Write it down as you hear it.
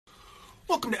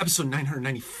Welcome to episode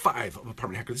 995 of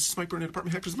Apartment Hacker. This is Mike Burnett,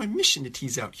 Apartment Hacker. It's my mission to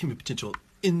tease out human potential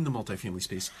in the multifamily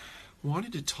space.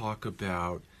 Wanted to talk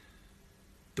about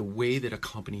the way that a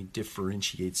company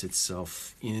differentiates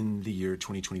itself in the year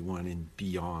 2021 and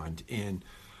beyond. And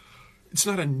it's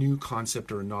not a new concept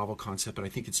or a novel concept, but I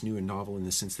think it's new and novel in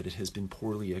the sense that it has been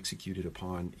poorly executed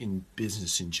upon in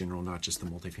business in general, not just the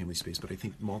multifamily space. But I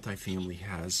think multifamily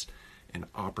has an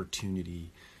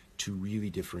opportunity to really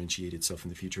differentiate itself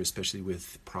in the future, especially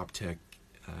with prop tech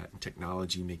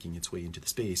technology making its way into the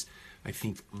space. I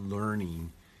think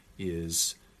learning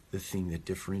is the thing that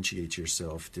differentiates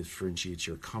yourself, differentiates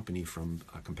your company from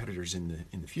competitors in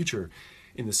the future,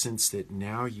 in the sense that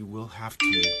now you will have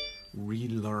to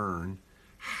relearn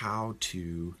how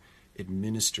to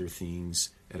administer things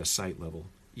at a site level,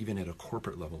 even at a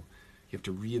corporate level. You have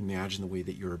to reimagine the way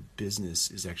that your business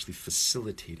is actually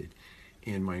facilitated.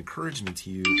 And my encouragement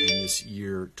to you in this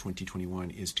year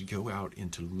 2021 is to go out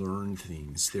and to learn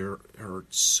things. There are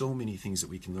so many things that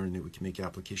we can learn that we can make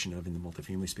application of in the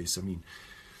multifamily space. I mean,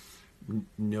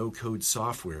 no-code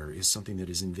software is something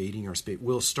that is invading our space,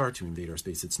 will start to invade our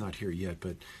space. It's not here yet,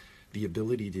 but the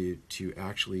ability to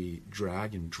actually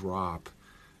drag and drop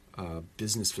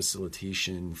business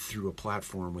facilitation through a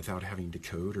platform without having to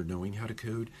code or knowing how to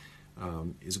code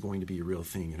is going to be a real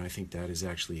thing. And I think that is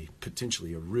actually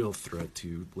potentially a real threat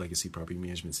to legacy property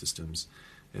management systems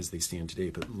as they stand today.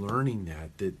 But learning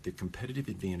that the competitive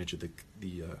advantage of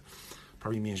the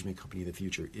property management company of the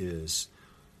future is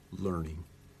learning.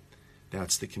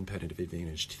 That's the competitive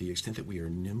advantage. To the extent that we are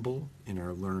nimble in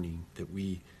our learning, that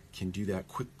we can do that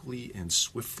quickly and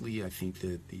swiftly. I think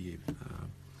that the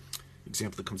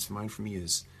example that comes to mind for me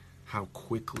is how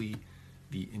quickly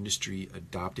the industry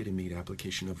adopted and made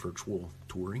application of virtual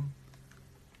touring,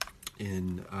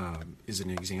 and is an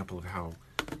example of how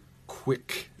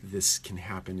quick this can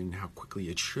happen and how quickly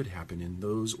it should happen. And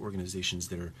those organizations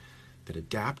that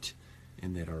adapt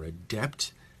and that are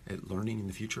adept at learning in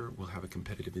the future will have a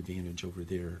competitive advantage over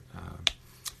their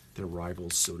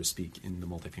rivals, so to speak, in the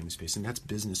multifamily space. And that's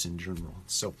business in general.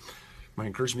 So my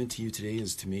encouragement to you today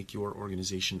is to make your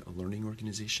organization a learning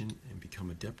organization and become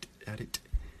adept at it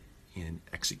and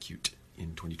execute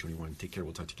in 2021. Take care.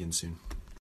 We'll talk to you again soon.